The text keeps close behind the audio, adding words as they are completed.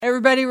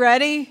Everybody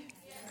ready?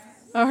 Yes.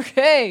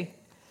 Okay.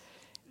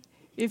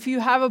 If you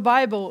have a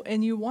Bible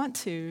and you want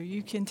to,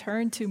 you can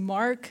turn to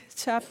Mark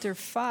chapter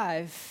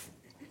 5.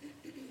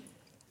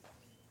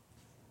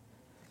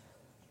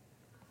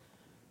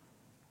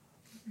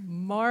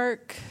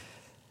 Mark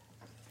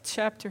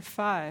chapter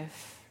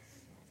 5.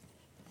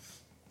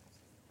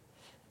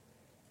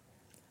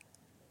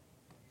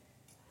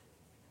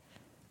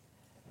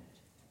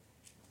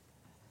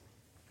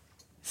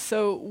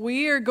 So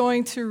we are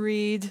going to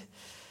read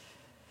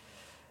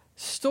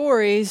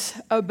stories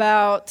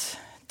about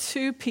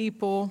two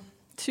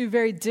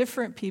very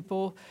different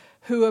people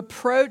who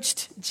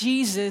approached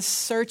Jesus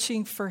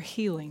searching for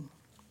healing.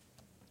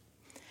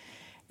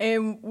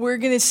 And we're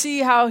going to see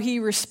how he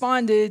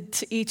responded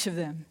to each of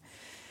them.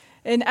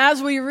 And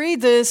as we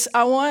read this,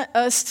 I want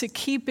us to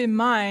keep in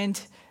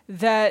mind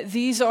that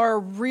these are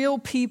real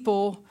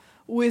people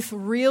with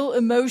real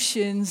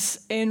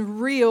emotions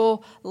and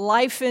real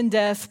life and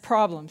death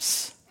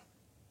problems.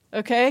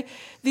 Okay?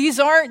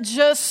 These aren't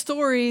just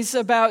stories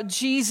about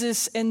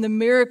Jesus and the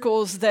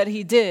miracles that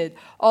he did,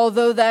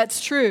 although that's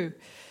true.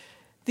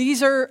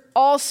 These are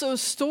also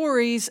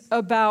stories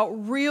about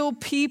real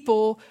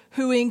people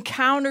who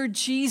encountered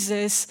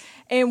Jesus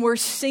and were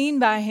seen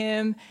by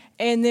him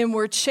and then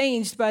were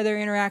changed by their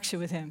interaction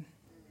with him.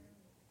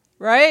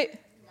 Right?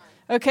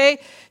 Okay?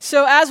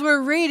 So as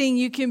we're reading,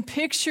 you can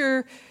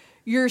picture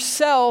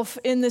yourself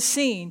in the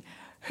scene.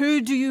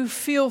 Who do you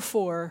feel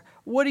for?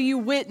 What are you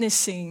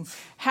witnessing?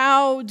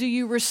 How do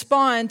you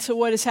respond to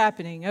what is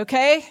happening?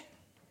 Okay?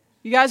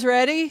 You guys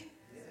ready?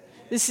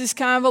 This is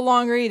kind of a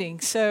long reading,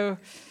 so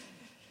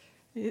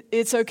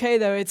it's okay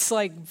though. It's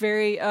like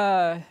very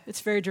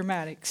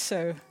dramatic,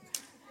 so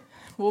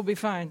we'll be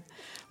fine.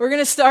 We're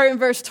going to start in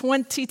verse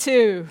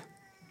 22.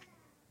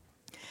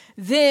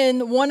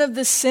 Then one of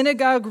the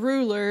synagogue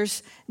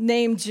rulers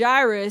named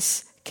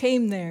Jairus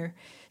came there.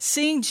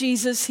 Seeing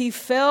Jesus, he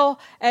fell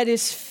at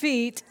his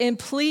feet and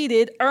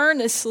pleaded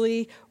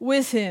earnestly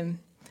with him.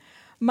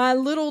 "My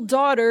little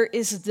daughter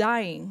is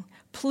dying.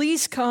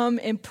 Please come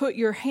and put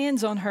your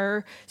hands on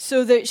her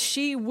so that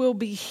she will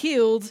be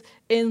healed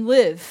and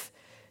live."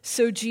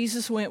 So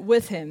Jesus went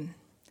with him.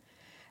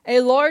 A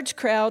large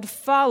crowd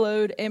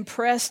followed and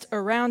pressed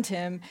around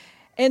him,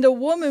 and a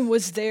woman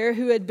was there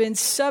who had been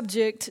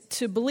subject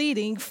to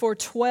bleeding for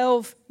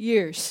 12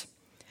 years.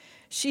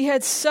 She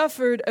had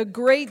suffered a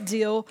great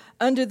deal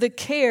under the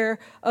care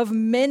of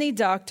many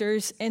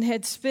doctors and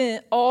had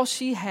spent all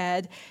she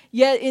had,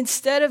 yet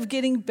instead of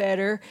getting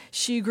better,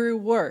 she grew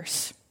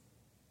worse.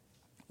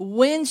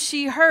 When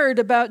she heard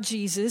about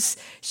Jesus,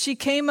 she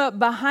came up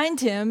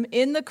behind him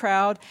in the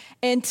crowd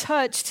and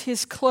touched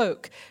his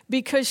cloak,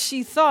 because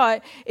she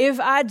thought, if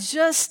I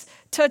just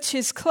touch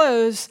his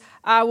clothes,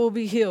 I will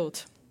be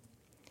healed.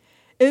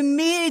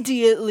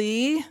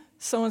 Immediately,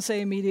 someone say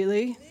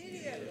immediately.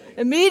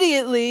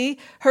 Immediately,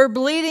 her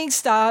bleeding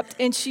stopped,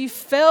 and she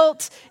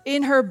felt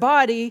in her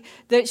body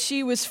that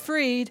she was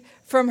freed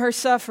from her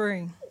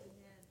suffering.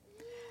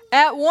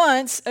 At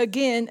once,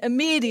 again,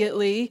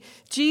 immediately,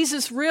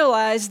 Jesus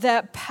realized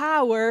that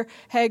power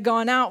had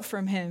gone out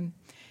from him.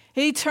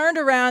 He turned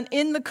around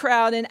in the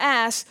crowd and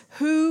asked,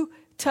 "Who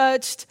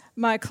touched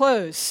my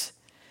clothes?"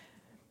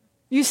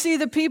 "You see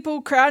the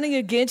people crowding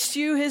against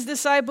you," his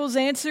disciples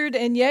answered,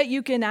 "and yet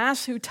you can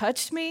ask, 'Who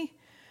touched me?'"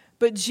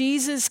 But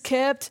Jesus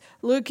kept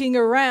looking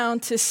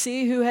around to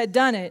see who had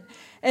done it.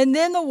 And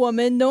then the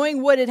woman,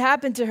 knowing what had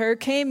happened to her,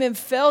 came and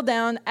fell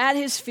down at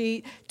his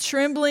feet,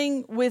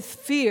 trembling with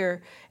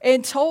fear,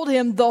 and told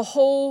him the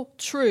whole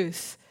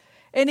truth.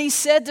 And he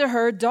said to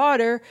her,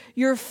 "Daughter,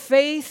 your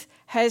faith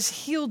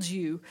has healed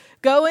you.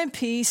 Go in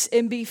peace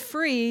and be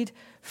freed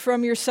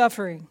from your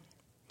suffering."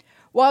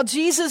 While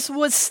Jesus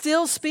was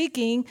still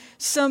speaking,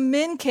 some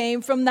men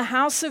came from the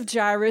house of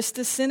Jairus,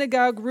 the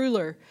synagogue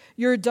ruler.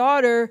 "Your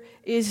daughter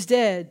is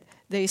dead,"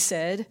 they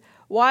said.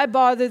 "Why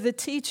bother the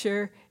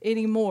teacher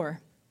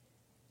anymore?"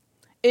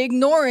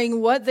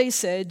 Ignoring what they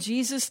said,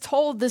 Jesus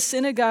told the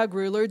synagogue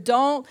ruler,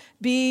 "Don't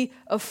be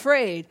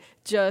afraid,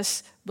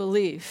 just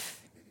believe."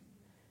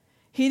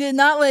 He did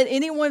not let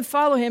anyone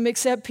follow him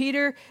except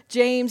Peter,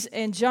 James,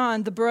 and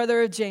John, the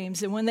brother of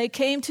James. And when they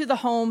came to the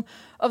home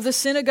of the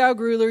synagogue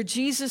ruler,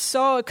 Jesus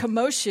saw a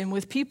commotion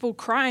with people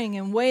crying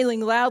and wailing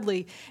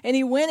loudly. And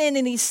he went in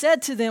and he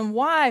said to them,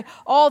 "Why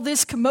all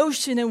this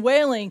commotion and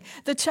wailing?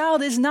 The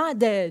child is not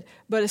dead,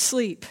 but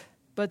asleep."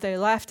 But they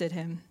laughed at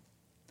him.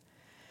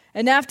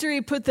 And after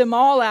he put them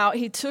all out,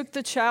 he took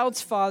the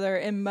child's father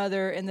and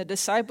mother and the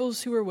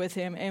disciples who were with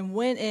him and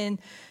went in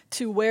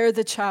to where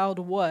the child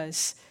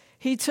was.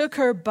 He took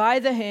her by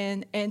the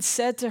hand and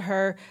said to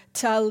her,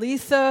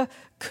 "Talitha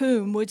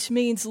cum," which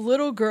means,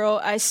 "Little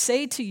girl, I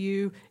say to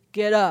you,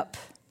 get up."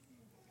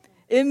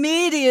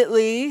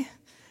 Immediately,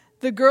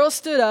 the girl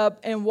stood up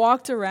and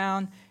walked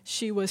around.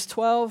 She was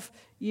 12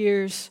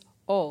 years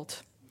old.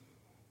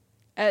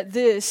 At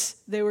this,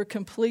 they were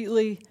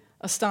completely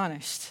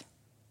astonished.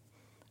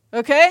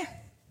 Okay?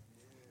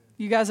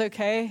 You guys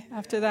okay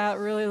after that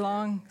really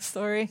long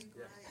story?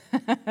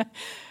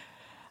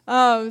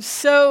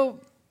 So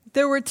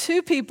There were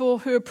two people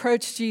who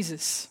approached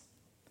Jesus.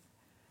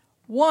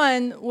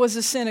 One was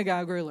a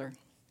synagogue ruler.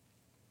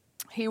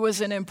 He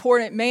was an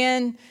important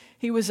man.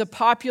 He was a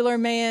popular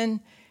man.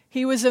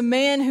 He was a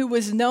man who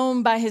was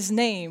known by his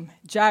name,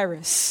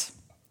 Jairus.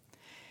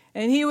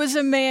 And he was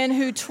a man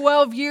who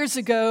 12 years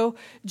ago,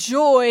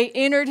 joy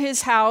entered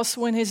his house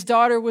when his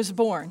daughter was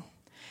born.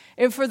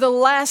 And for the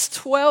last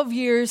 12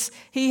 years,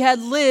 he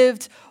had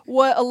lived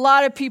what a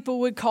lot of people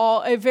would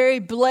call a very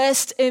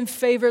blessed and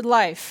favored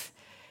life.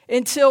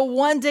 Until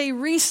one day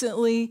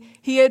recently,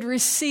 he had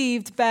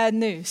received bad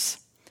news.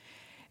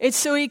 And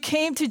so he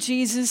came to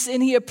Jesus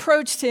and he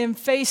approached him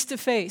face to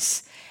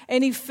face.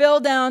 And he fell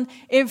down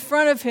in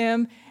front of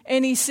him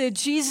and he said,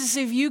 Jesus,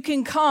 if you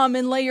can come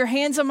and lay your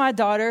hands on my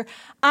daughter,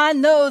 I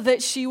know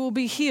that she will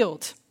be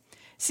healed.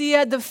 See, he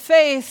had the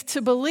faith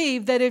to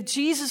believe that if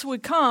Jesus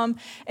would come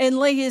and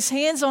lay his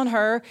hands on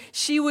her,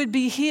 she would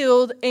be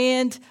healed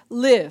and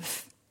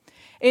live.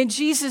 And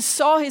Jesus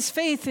saw his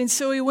faith, and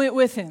so he went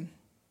with him.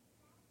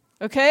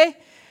 Okay?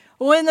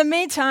 Well, in the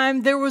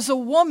meantime, there was a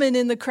woman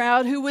in the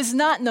crowd who was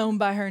not known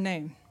by her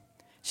name.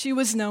 She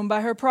was known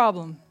by her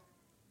problem.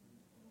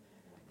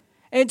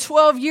 And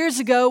 12 years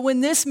ago,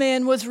 when this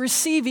man was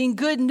receiving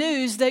good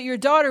news that your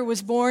daughter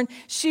was born,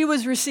 she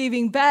was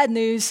receiving bad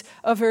news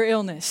of her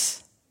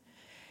illness.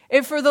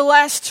 And for the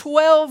last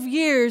 12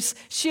 years,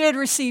 she had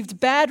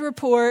received bad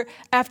report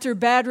after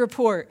bad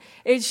report.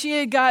 And she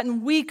had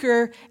gotten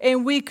weaker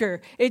and weaker.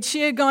 And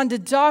she had gone to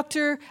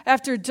doctor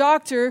after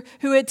doctor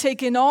who had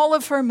taken all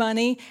of her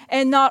money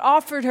and not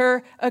offered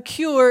her a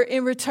cure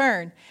in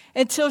return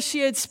until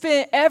she had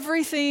spent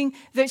everything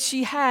that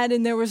she had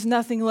and there was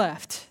nothing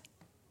left.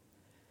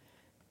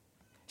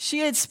 She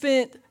had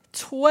spent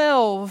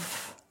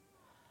 12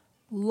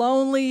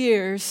 lonely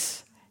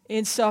years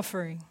in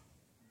suffering.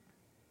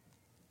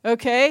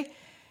 Okay?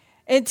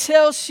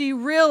 Until she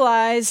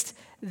realized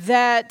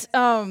that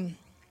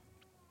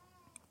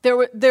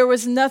there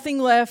was nothing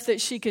left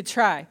that she could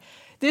try.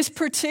 This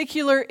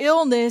particular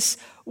illness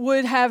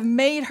would have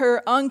made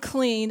her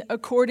unclean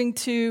according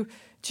to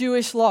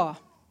Jewish law.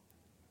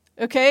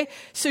 Okay?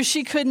 So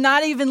she could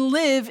not even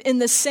live in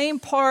the same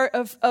part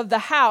of the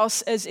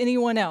house as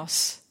anyone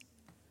else.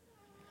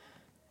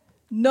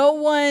 No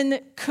one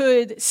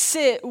could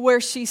sit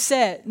where she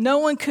sat. No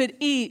one could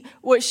eat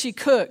what she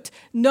cooked.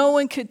 No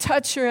one could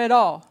touch her at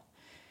all.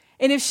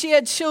 And if she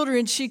had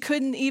children, she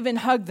couldn't even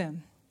hug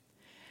them.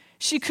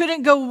 She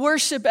couldn't go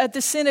worship at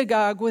the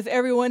synagogue with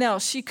everyone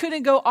else. She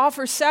couldn't go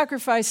offer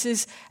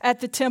sacrifices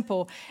at the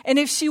temple. And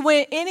if she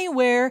went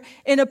anywhere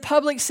in a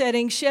public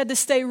setting, she had to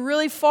stay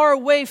really far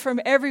away from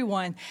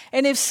everyone.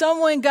 And if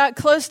someone got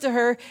close to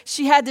her,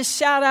 she had to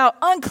shout out,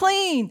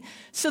 "Unclean,"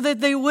 so that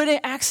they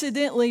wouldn't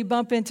accidentally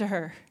bump into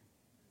her.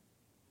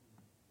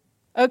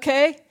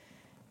 Okay?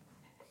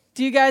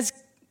 Do you guys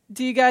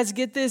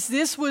get this?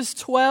 This was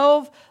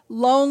 12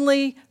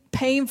 lonely,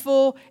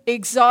 painful,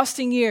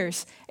 exhausting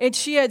years. And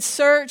she had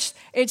searched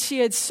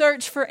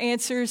for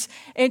answers,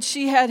 and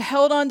she had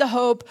held on to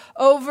hope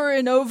over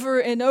and over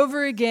and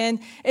over again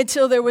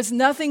until there was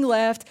nothing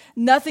left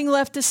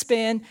to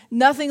spend,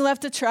 nothing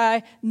left to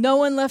try, no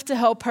one left to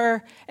help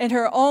her, and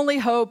her only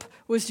hope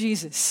was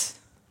Jesus.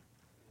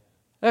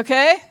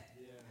 Okay?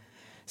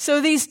 So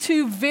these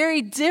two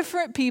very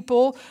different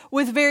people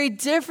with very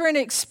different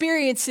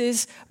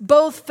experiences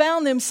both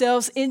found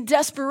themselves in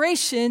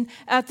desperation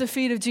at the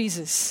feet of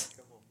Jesus.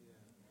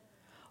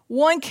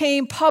 One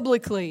came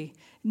publicly,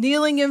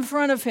 kneeling in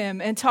front of him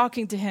and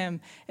talking to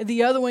him. And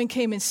the other one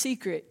came in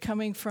secret,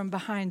 coming from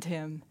behind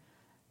him,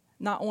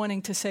 not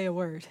wanting to say a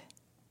word.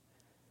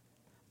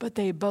 But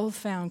they both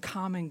found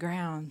common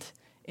ground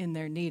in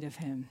their need of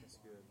him.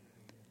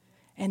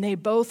 And they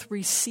both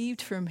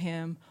received from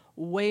him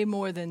way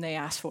more than they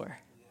asked for.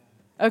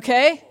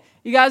 Okay?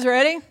 You guys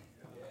ready?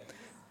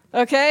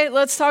 Okay,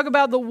 let's talk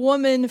about the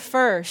woman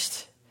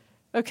first.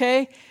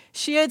 Okay?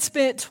 She had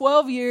spent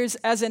 12 years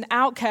as an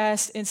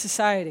outcast in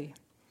society.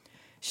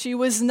 She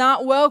was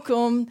not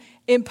welcome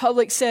in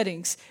public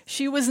settings.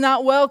 She was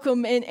not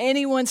welcome in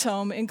anyone's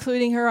home,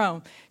 including her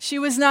own. She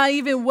was not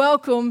even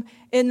welcome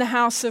in the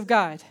house of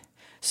God.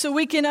 So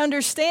we can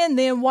understand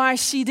then why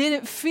she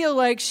didn't feel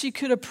like she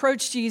could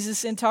approach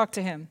Jesus and talk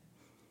to him.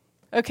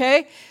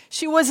 Okay?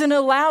 She wasn't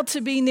allowed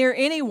to be near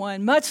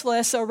anyone, much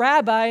less a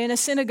rabbi and a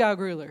synagogue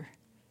ruler.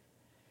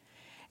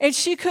 And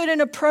she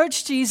couldn't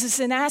approach Jesus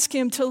and ask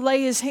him to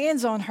lay his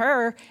hands on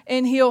her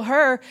and heal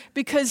her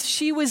because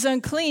she was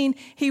unclean.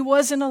 He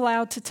wasn't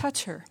allowed to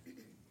touch her.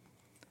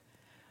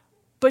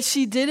 But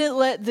she didn't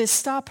let this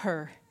stop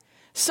her.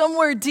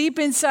 Somewhere deep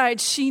inside,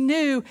 she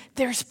knew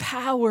there's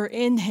power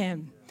in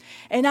him.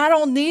 And I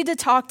don't need to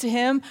talk to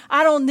him.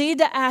 I don't need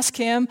to ask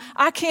him.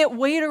 I can't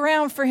wait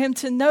around for him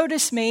to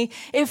notice me.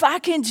 If I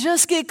can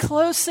just get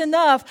close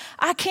enough,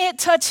 I can't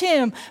touch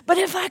him. But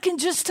if I can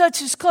just touch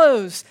his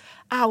clothes,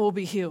 I will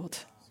be healed.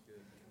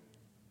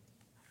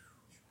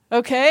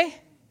 Okay?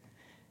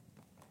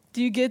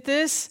 Do you get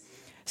this?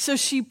 So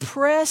she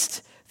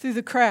pressed through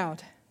the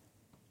crowd.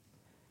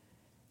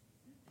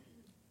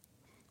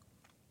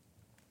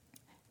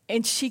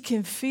 And she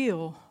can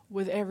feel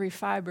with every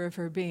fiber of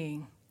her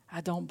being,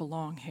 I don't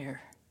belong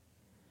here.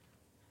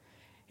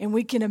 And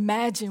we can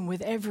imagine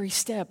with every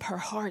step, her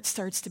heart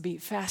starts to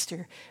beat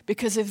faster,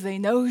 because if they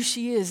know who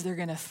she is, they're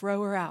going to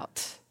throw her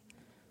out.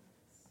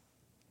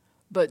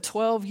 But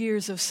 12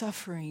 years of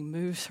suffering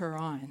moves her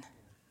on.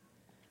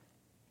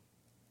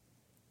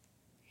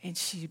 And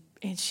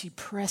she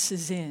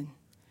presses in,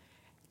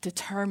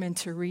 determined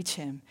to reach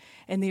him.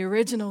 And the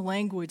original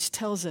language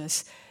tells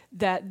us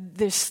that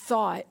this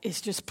thought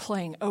is just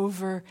playing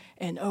over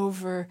and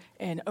over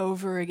and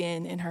over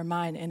again in her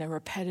mind in a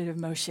repetitive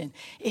motion.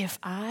 If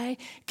I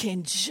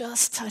can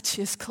just touch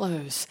his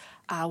clothes,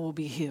 I will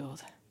be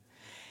healed.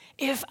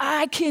 If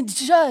I can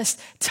just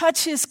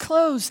touch his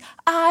clothes,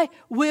 I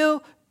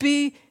will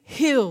be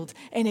healed.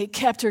 And it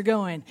kept her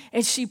going.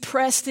 And she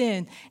pressed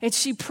in, and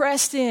she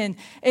pressed in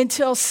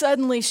until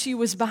suddenly she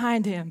was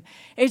behind him.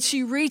 And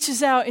she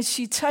reaches out and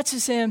she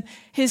touches him,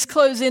 his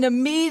clothes, and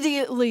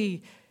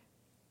immediately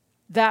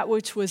that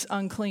which was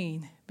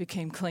unclean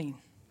became clean.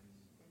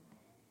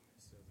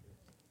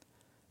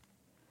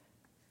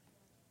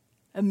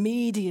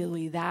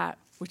 Immediately that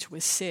which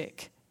was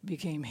sick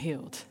became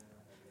healed.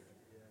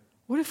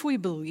 What if we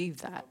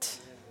believe that?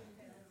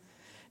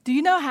 Do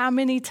you know how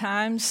many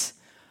times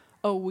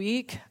a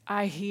week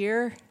I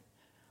hear,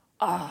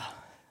 oh,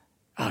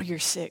 you're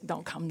sick,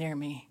 don't come near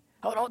me.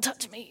 Oh, don't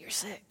touch me, you're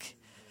sick.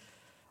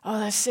 Oh,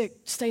 that's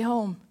sick, stay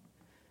home.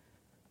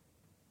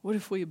 What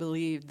if we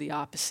believed the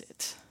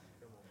opposite?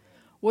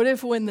 What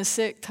if when the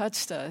sick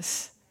touched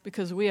us,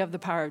 because we have the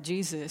power of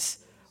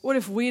Jesus, what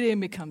if we didn't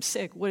become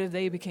sick? What if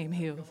they became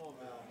healed?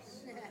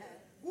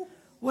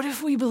 What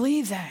if we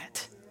believe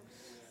that?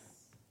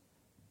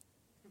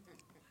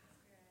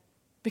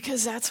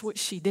 Because that's what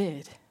she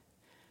did.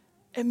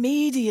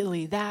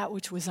 Immediately, that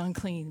which was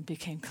unclean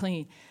became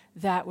clean.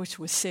 That which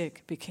was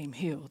sick became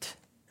healed.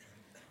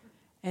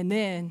 And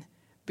then,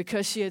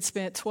 because she had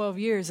spent 12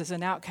 years as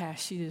an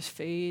outcast, she just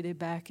faded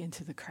back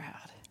into the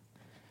crowd.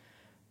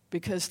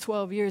 Because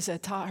 12 years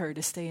had taught her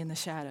to stay in the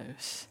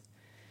shadows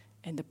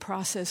and to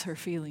process her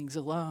feelings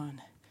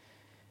alone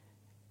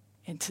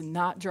and to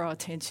not draw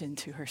attention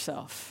to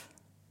herself.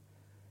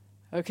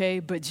 Okay,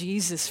 but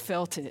Jesus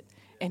felt it,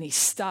 and he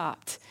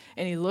stopped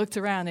and he looked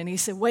around and he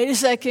said, wait a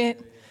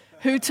second,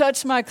 who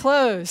touched my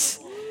clothes?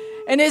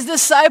 And his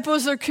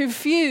disciples are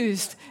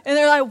confused. And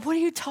they're like, what are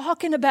you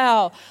talking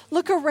about?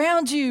 Look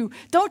around you.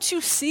 Don't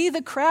you see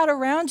the crowd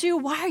around you?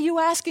 Why are you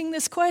asking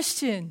this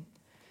question?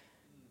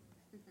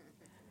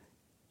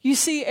 You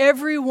see,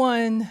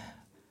 everyone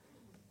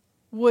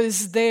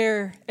was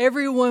there.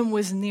 Everyone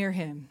was near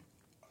him.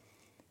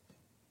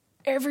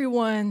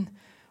 Everyone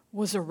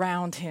was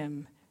around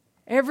him.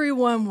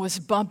 Everyone was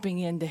bumping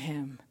into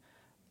him.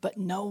 But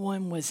no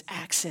one was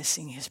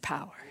accessing his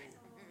power.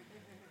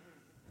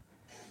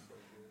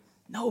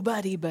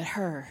 Nobody but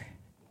her.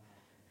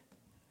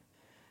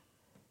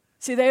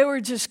 See, they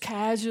were just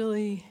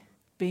casually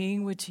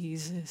being with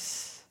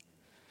Jesus,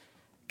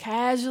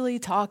 casually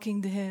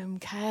talking to him,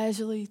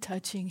 casually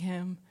touching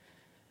him.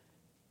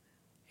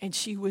 And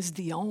she was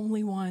the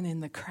only one in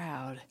the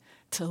crowd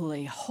to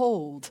lay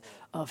hold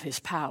of his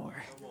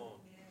power.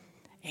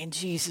 And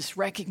Jesus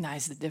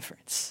recognized the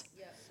difference.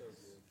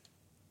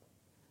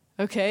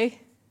 Okay?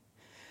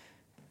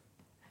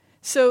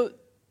 So,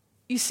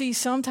 you see,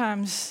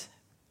 sometimes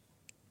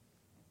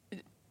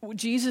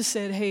Jesus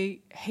said,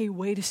 hey,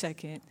 wait a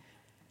second.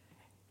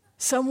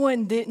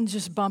 Someone didn't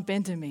just bump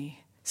into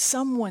me.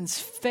 Someone's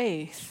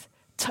faith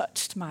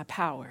touched my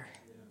power.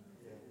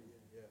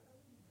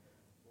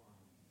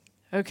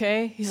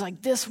 Okay? He's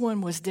like, this one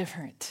was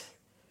different.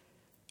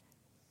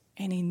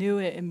 And he knew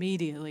it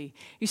immediately.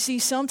 You see,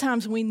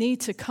 sometimes we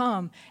need to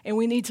come and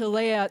we need to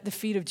lay at the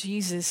feet of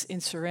Jesus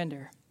in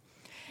surrender.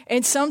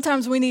 And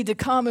sometimes we need to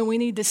come and we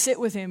need to sit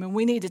with him and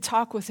we need to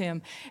talk with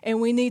him and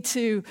we need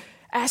to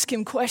ask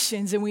him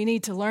questions and we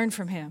need to learn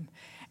from him.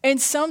 And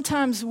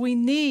sometimes we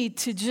need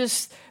to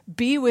just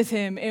be with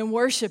him and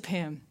worship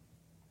him.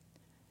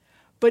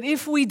 But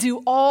if we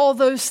do all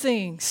those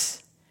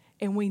things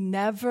and we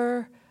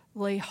never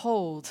lay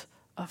hold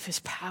of his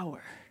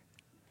power,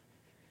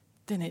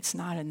 then it's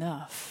not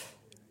enough.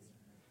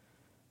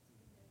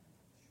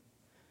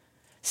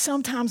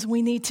 Sometimes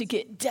we need to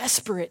get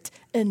desperate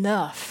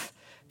enough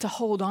to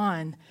hold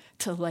on,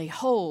 to lay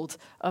hold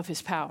of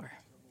his power.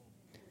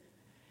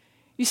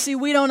 You see,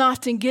 we don't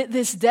often get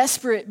this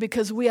desperate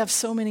because we have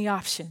so many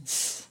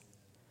options.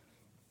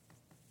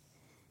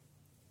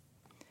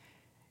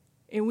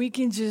 And we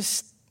can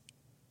just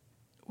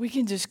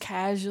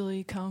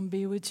casually come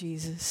be with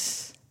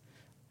Jesus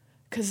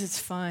because it's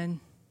fun.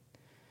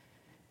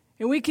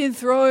 And we can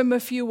throw him a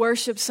few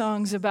worship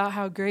songs about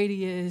how great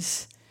he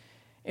is.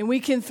 And we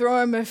can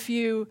throw him a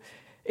few,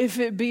 if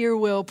it be your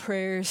will,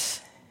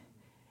 prayers.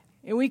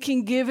 And we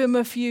can give him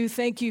a few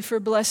thank you for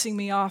blessing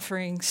me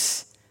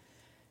offerings.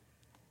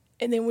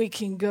 And then we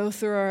can go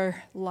through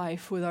our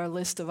life with our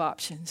list of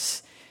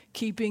options,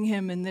 keeping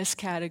him in this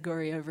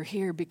category over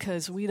here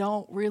because we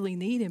don't really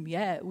need him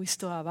yet. We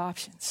still have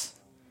options.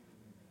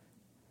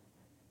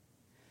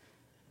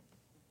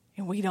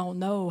 And we don't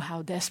know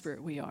how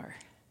desperate we are.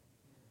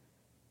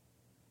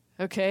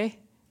 Okay?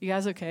 You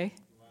guys okay?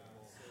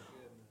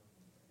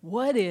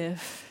 What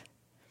if,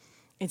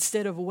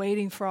 instead of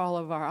waiting for all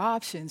of our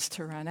options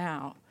to run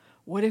out,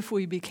 what if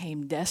we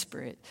became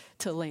desperate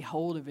to lay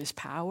hold of his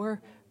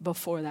power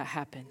before that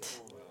happened?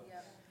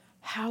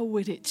 How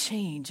would it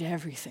change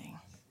everything?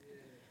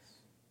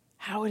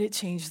 How would it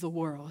change the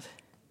world?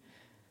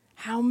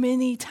 How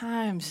many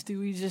times do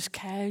we just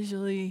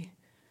casually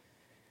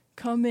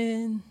come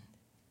in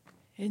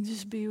and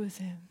just be with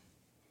him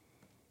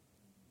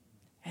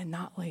and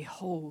not lay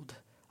hold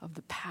of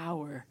the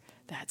power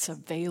that's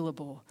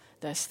available,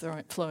 that's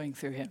flowing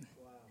through him?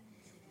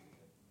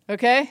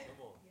 Okay?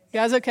 You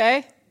guys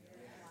okay?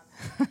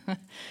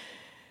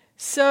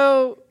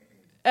 So,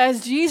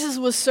 as Jesus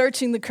was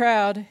searching the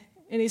crowd,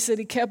 and he said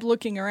he kept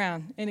looking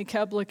around, and he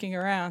kept looking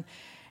around.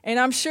 And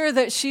I'm sure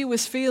that she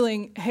was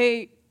feeling,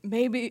 hey,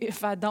 maybe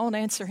if I don't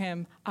answer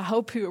him,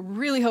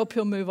 really hope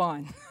he'll move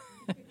on.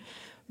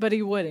 But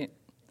he wouldn't.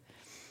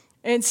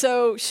 And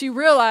so she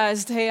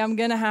realized, hey, I'm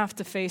going to have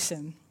to face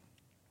him.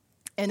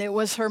 And it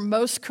was her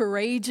most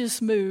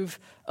courageous move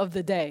of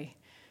the day.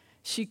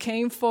 She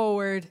came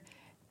forward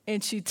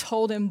and she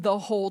told him the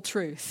whole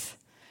truth.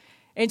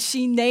 And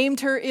she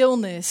named her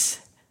illness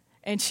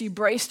and she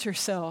braced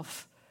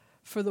herself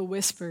for the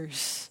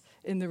whispers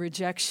and the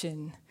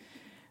rejection.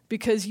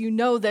 Because you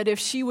know that if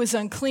she was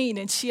unclean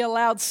and she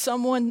allowed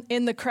someone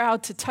in the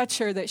crowd to touch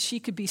her, that she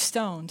could be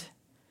stoned.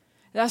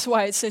 That's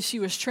why it says she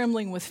was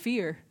trembling with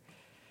fear.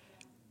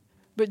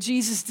 But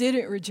Jesus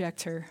didn't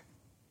reject her.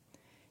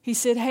 He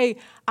said, hey,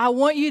 I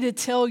want you to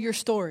tell your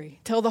story.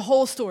 Tell the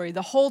whole story,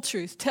 the whole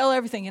truth. Tell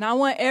everything. And I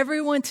want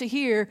everyone to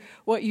hear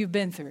what you've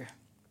been through.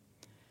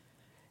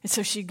 And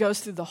so she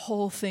goes through the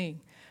whole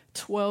thing.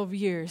 12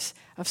 years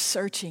of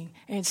searching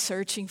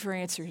for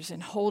answers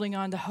and holding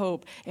on to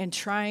hope and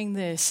trying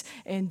this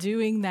and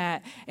doing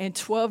that, and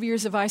 12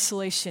 years of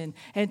isolation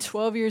and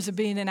 12 years of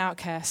being an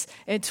outcast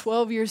and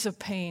 12 years of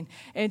pain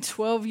and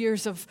 12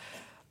 years of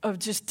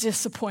just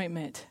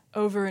disappointment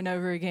over and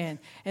over again.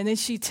 And then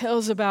she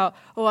tells about,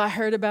 I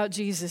heard about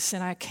Jesus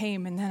and I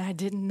came and then I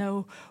didn't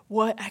know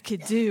what I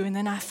could do. And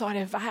then I thought,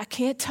 if I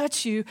can't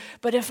touch you,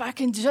 but if I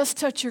can just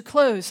touch your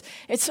clothes.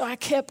 And so I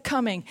kept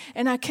coming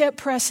and I kept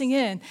pressing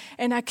in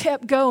and I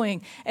kept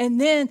going.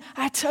 And then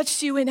I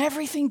touched you and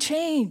everything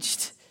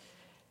changed.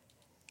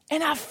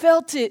 And I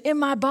felt it in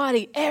my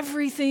body.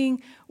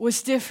 Everything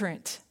was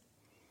different.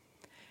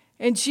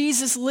 And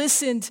Jesus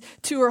listened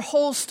to her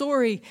whole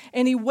story,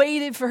 and he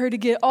waited for her to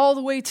get all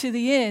the way to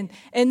the end.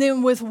 And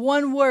then with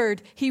one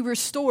word, he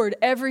restored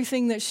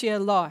everything that she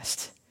had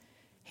lost.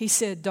 He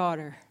said,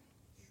 daughter.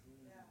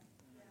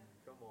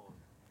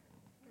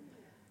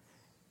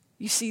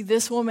 You see,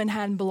 this woman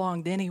hadn't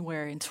belonged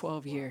anywhere in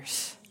 12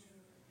 years.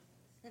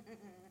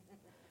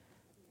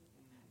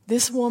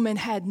 This woman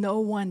had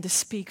no one to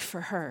speak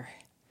for her.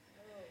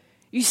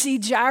 You see,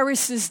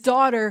 Jairus'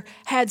 daughter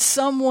had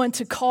someone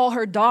to call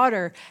her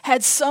daughter,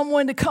 had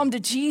someone to come to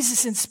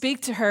Jesus and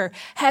speak to her,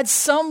 had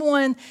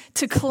someone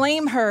to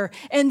claim her,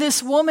 and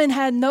this woman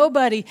had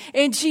nobody.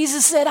 And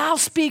Jesus said, I'll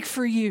speak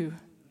for you.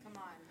 Come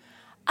on.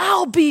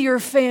 I'll be your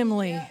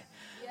family. Yep.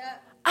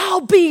 Yep.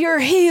 I'll be your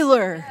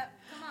healer. Yep.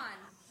 Come on.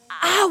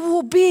 I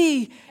will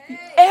be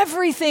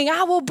everything.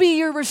 I will be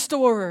your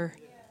restorer.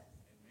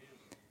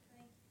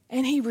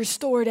 And he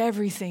restored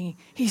everything.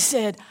 He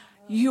said,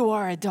 you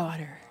are a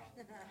daughter.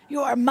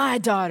 You are my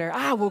daughter.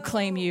 I will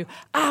claim you.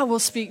 I will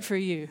speak for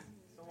you.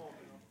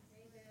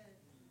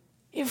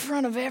 In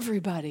front of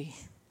everybody.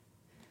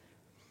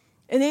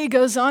 And then he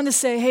goes on to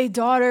say, hey,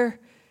 daughter,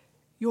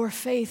 your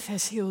faith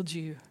has healed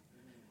you.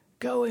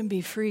 Go and be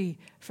free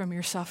from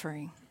your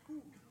suffering.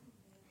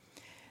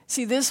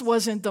 See, this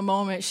wasn't the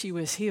moment she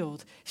was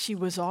healed. She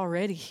was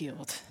already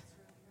healed.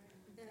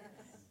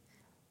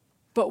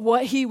 But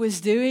what he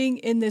was doing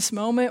in this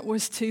moment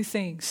was two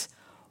things.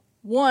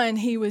 One,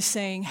 he was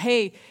saying,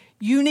 hey,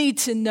 you need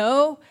to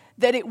know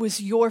that it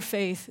was your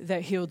faith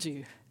that healed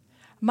you.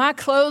 My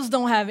clothes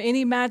don't have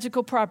any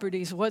magical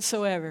properties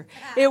whatsoever.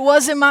 It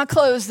wasn't my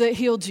clothes that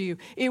healed you.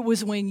 It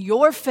was when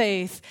your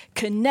faith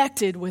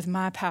connected with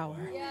my power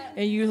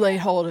and you laid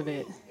hold of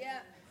it.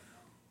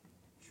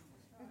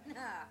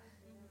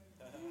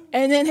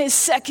 And then his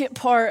second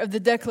part of the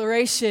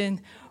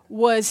declaration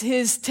was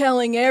his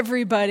telling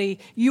everybody,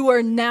 you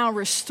are now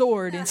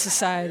restored in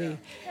society.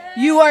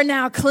 You are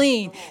now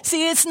clean.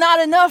 See, it's not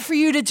enough for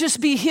you to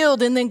just be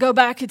healed and then go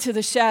back into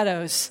the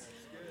shadows.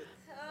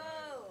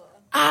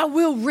 I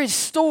will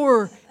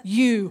restore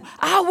you.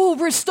 I will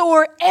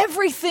restore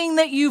everything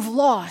that you've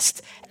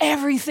lost.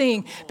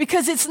 Everything.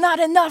 Because it's not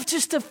enough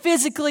just to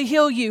physically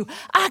heal you.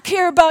 I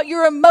care about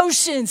your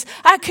emotions.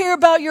 I care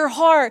about your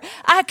heart.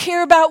 I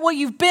care about what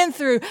you've been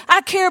through. I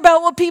care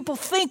about what people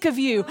think of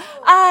you.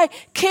 I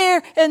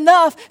care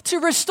enough to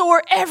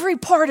restore every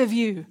part of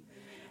you.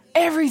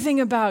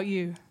 Everything about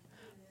you.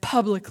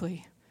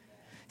 Publicly.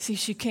 See,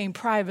 she came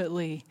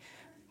privately,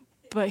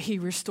 but he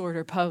restored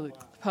her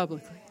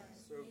publicly.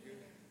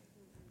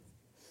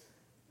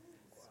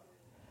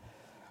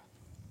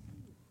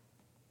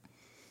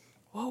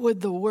 what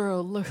would the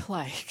world look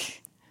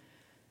like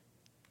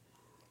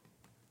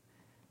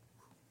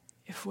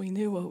if we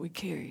knew what we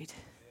carried?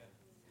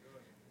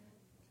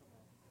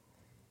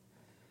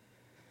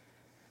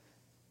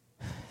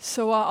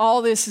 So while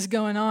all this is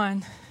going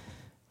on,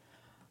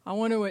 I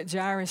wonder what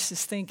Jairus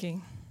is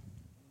thinking.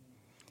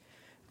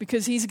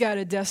 Because he's got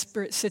a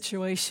desperate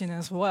situation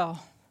as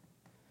well.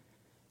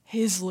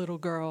 His little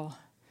girl,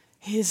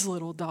 his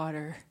little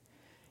daughter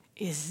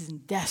is in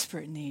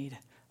desperate need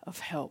of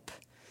help.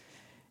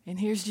 And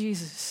here's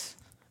Jesus,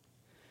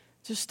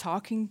 just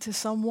talking to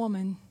some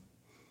woman,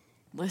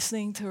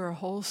 listening to her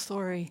whole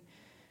story.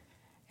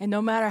 And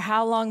no matter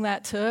how long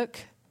that took,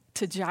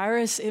 to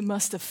Jairus, it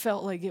must have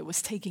felt like it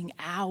was taking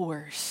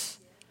hours.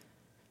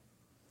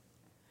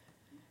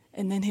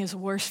 And then his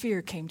worst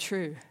fear came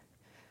true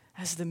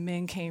as the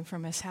men came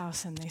from his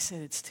house and they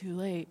said, it's too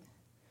late.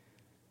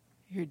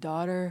 Your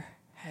daughter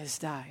has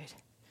died.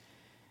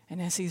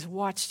 And as he's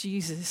watched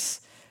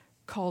Jesus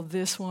call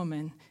this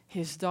woman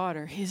his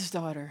daughter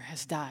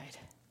has died.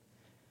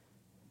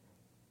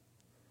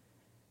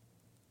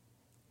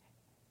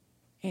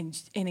 And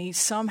he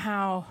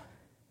somehow,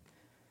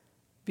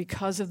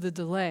 because of the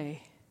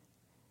delay,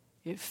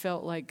 it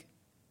felt like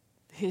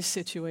his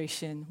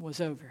situation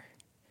was over.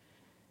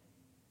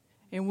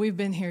 And we've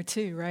been here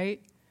too,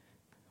 right?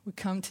 We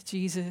come to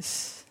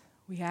Jesus,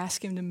 we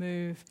ask him to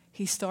move,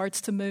 he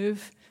starts to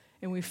move,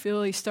 and we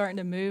feel he's starting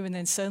to move, and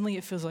then suddenly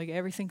it feels like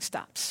everything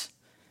stops.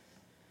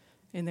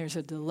 And there's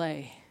a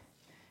delay,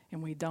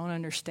 and we don't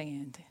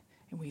understand,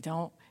 and we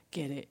don't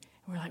get it.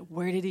 And we're like,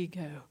 where did he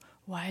go?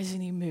 Why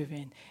isn't he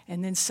moving?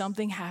 And then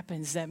something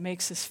happens that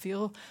makes us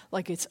feel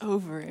like it's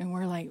over, and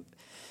we're like,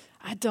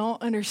 I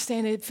don't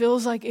understand. It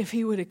feels like if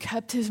he would have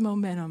kept his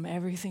momentum,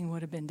 everything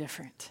would have been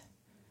different.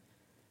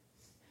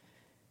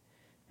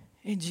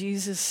 And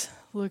Jesus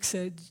looks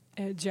at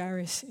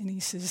Jairus and he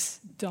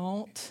says,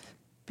 don't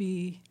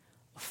be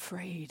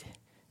afraid,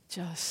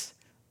 just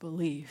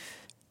believe.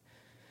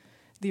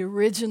 The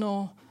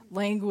original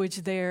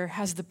language there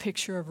has the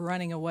picture of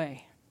running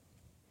away.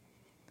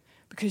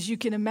 Because you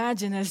can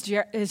imagine as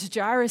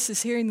Jairus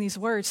is hearing these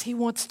words, he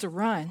wants to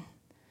run.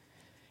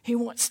 He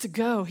wants to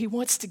go. He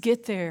wants to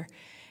get there.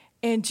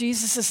 And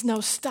Jesus says, no,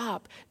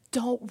 stop.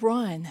 Don't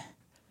run.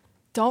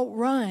 Don't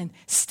run.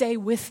 Stay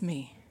with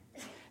me.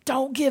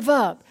 Don't give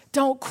up.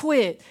 Don't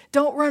quit.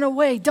 Don't run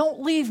away.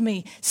 Don't leave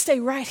me. Stay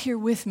right here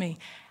with me.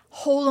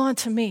 Hold on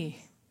to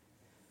me.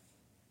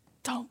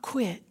 Don't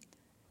quit.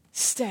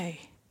 Stay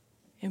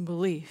and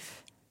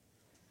believe.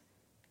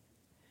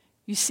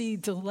 You see,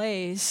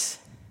 delays.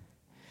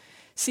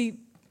 See,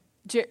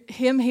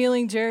 him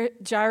healing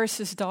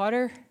Jairus'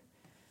 daughter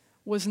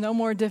was no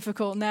more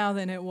difficult now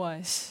than it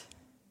was.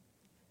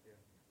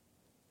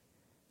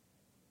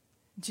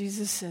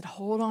 Jesus said,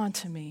 hold on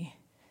to me.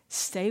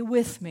 Stay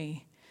with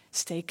me.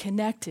 Stay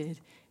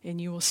connected,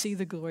 and you will see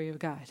the glory of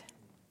God.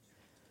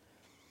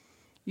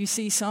 You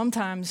see,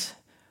 sometimes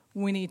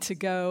we need to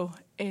go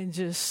and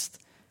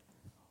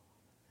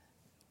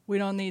we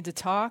don't need to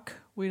talk,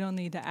 we don't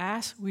need to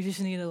ask, we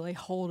just need to lay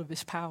hold of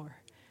his power.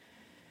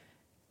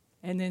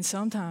 And then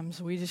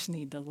sometimes we just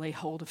need to lay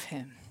hold of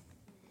him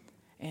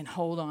and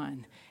hold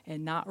on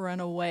and not run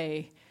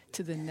away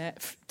to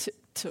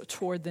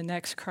toward the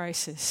next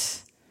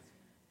crisis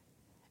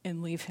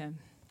and leave him.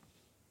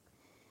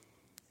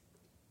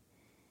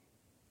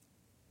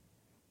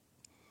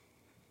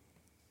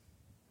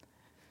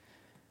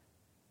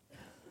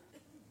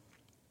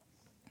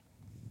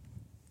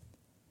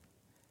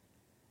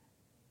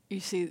 You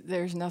see,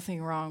 there's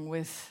nothing wrong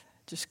with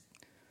just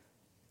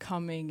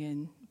coming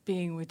and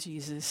being with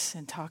Jesus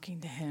and talking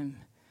to him.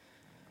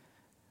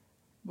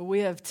 But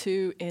we have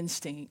two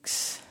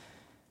instincts.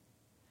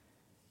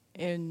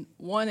 And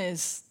one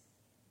is,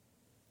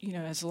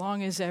 as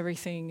long as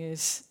everything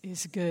is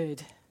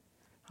good,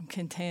 I'm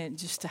content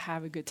just to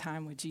have a good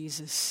time with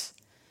Jesus.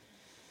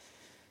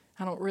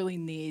 I don't really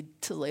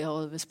need to lay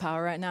hold of his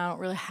power right now. I don't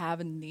really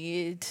have a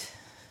need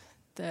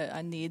that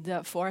I need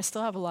that for. I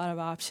still have a lot of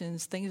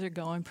options. Things are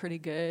going pretty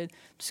good.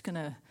 I'm just going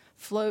to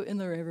float in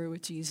the river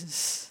with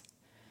Jesus.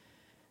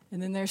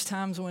 And then there's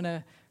times when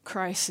a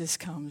crisis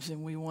comes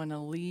and we want to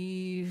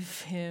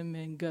leave him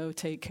and go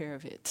take care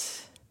of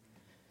it.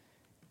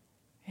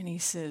 And he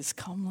says,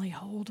 come lay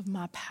hold of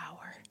my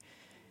power.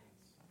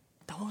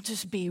 Don't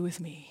just be with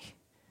me.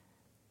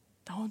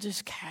 Don't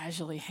just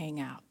casually hang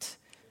out.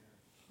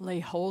 Lay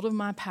hold of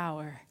my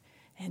power.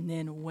 And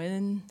then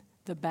when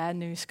the bad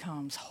news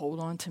comes, hold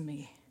on to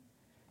me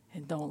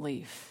and don't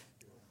leave.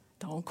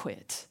 Don't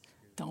quit.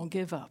 Don't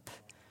give up.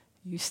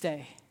 You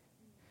stay.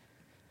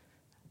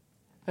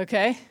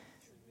 Okay?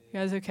 You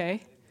guys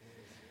okay?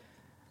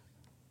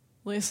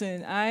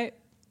 Listen, I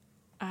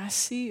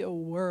see a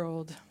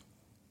world.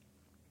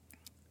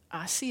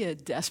 I see a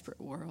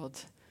desperate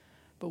world,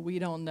 but we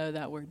don't know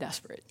that we're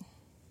desperate.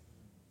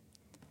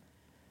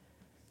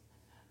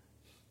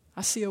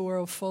 I see a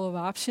world full of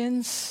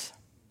options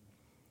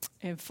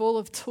and full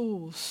of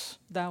tools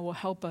that will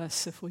help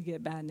us if we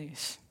get bad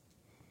news.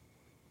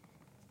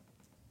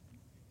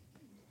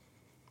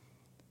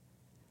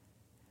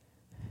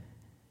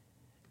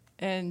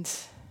 And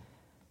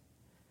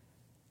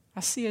I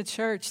see a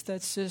church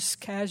that's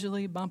just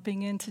casually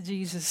bumping into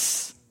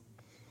Jesus.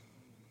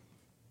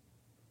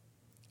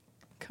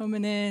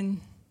 Coming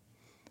in,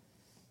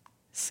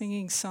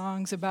 singing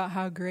songs about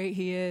how great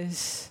he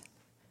is,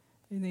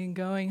 and then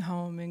going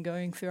home and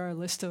going through our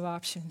list of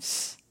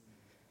options.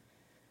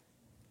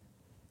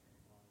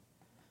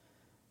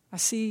 I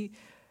see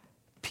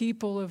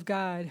people of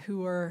God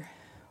who are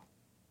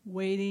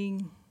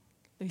waiting.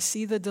 They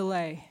see the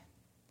delay,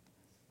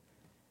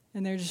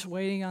 and they're just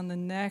waiting on the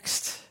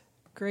next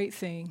great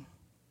thing,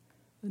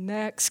 the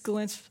next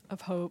glimpse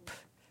of hope,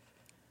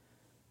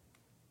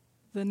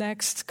 the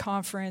next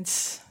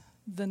conference,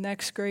 the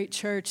next great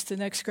church, the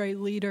next great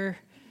leader,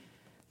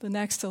 the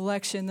next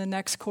election, the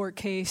next court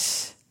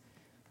case.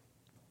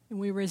 And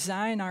we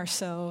resign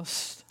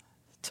ourselves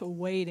to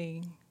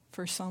waiting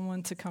for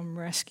someone to come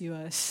rescue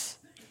us.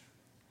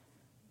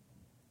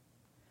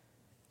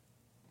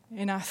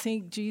 And I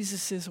think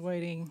Jesus is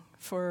waiting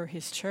for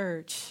his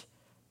church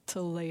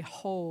to lay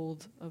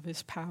hold of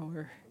his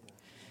power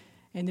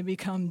and to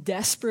become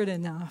desperate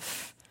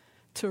enough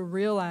to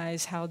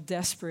realize how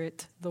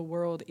desperate the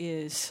world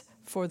is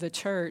for the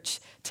church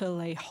to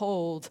lay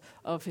hold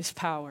of his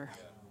power.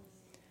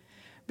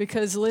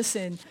 Because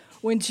listen,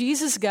 when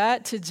Jesus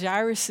got to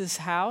Jairus'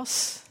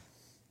 house,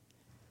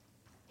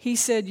 he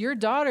said, "Your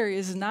daughter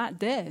is not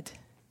dead.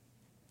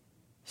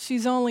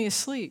 She's only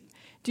asleep."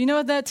 Do you know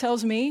what that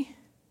tells me?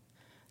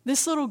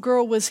 This little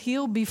girl was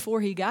healed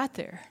before he got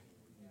there.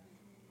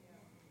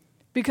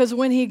 Because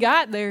when he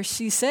got there,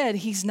 she said,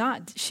 she's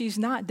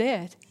not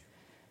dead.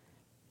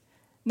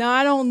 Now,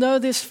 I don't know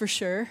this for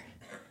sure,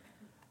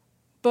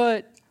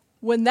 but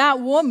when that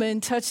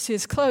woman touched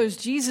his clothes,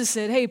 Jesus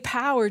said, "Hey,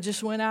 power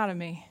just went out of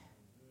me."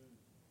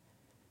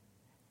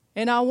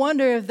 And I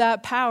wonder if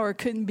that power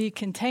couldn't be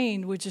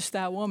contained with just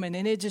that woman,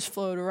 and it just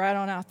flowed right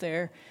on out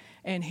there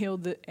and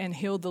healed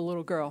the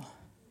little girl.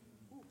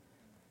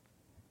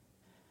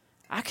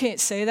 I can't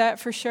say that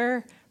for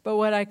sure, but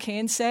what I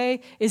can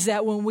say is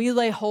that when we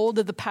lay hold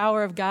of the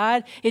power of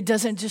God, it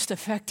doesn't just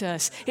affect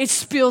us. It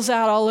spills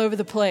out all over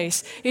the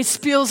place. It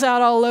spills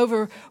out all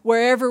over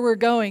wherever we're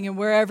going and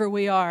wherever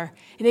we are.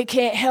 And it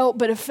can't help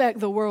but affect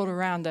the world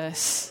around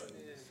us.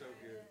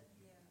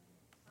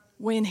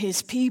 When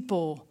his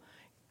people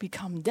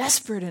become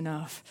desperate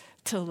enough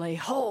to lay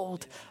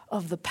hold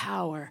of the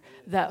power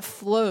that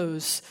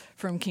flows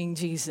from King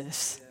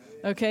Jesus.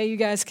 Okay, you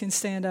guys can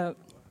stand up.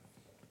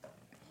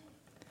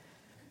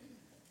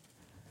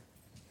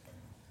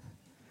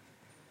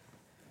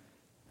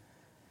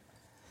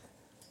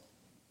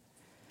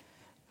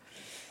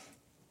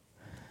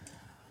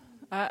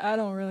 I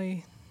don't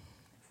really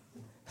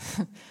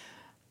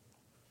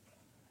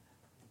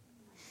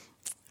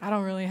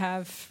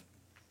have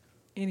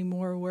any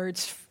more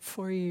words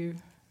for you.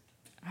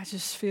 I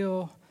just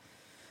feel,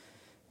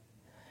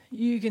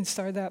 you can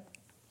start that,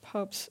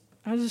 Pups.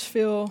 I just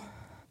feel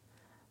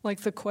like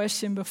the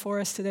question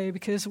before us today,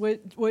 because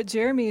what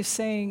Jeremy is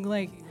saying,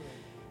 like,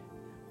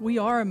 we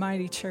are a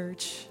mighty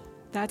church.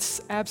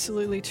 That's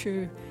absolutely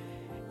true.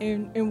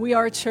 And we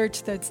are a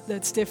church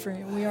that's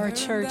different. We are a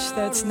church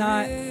that's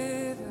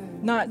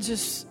not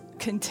just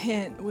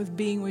content with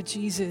being with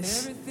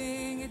Jesus.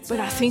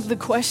 But I think the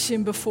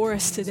question before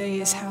us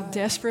today is, how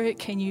desperate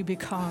can you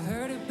become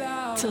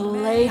to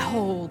lay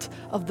hold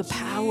of the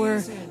power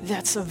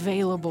that's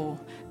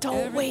available?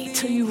 Don't wait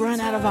till you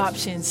run out of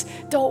options.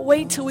 Don't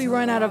wait till we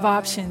run out of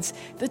options.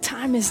 The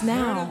time is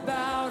now.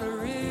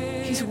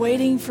 He's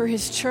waiting for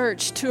his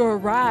church to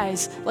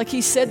arise. Like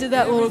he said to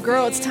that little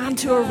girl, it's time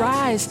to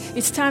arise.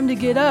 It's time to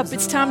get up.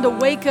 It's time to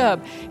wake up.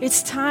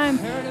 It's time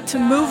to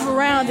move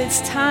around.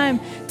 It's time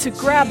to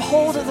grab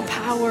hold of the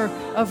power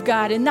of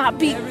God and not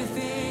be...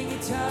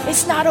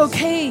 It's not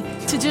okay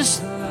to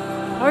just...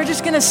 We're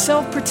just going to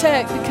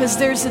self-protect because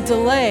there's a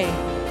delay.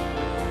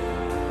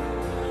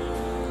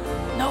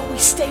 No, we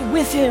stay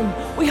with him.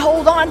 We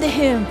hold on to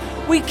him.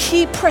 We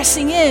keep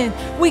pressing in.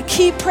 We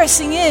keep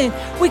pressing in.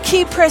 We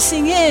keep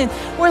pressing in.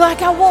 We're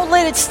like, I won't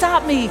let it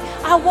stop me.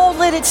 I won't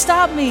let it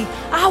stop me.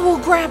 I will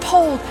grab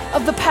hold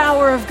of the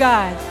power of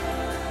God.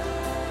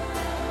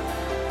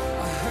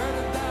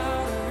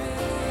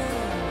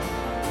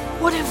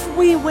 What if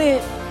we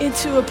went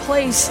into a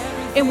place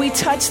and we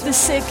touched the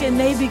sick and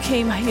they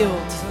became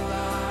healed?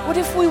 What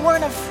if we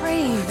weren't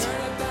afraid?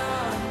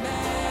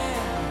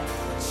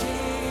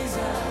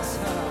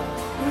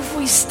 What if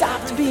we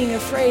stopped being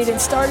afraid and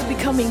started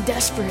becoming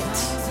desperate?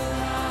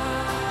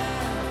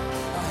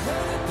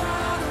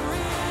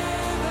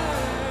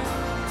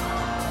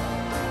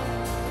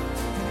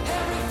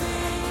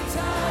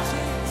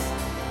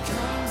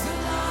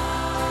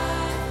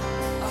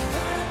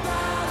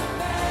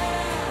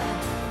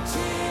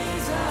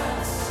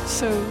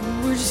 So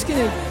we're just going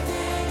to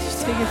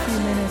take a few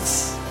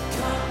minutes.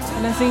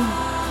 And I think,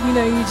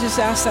 you just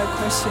asked that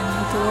question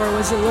with the Lord.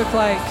 What does it look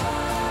like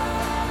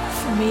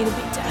for me to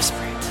be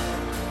desperate,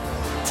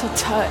 to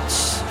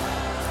touch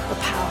the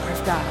power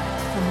of God,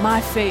 for my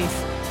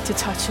faith to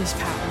touch his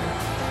power,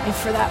 and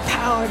for that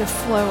power to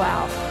flow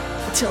out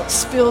until it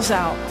spills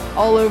out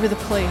all over the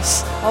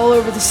place, all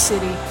over the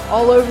city,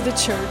 all over the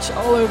church,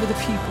 all over the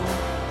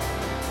people.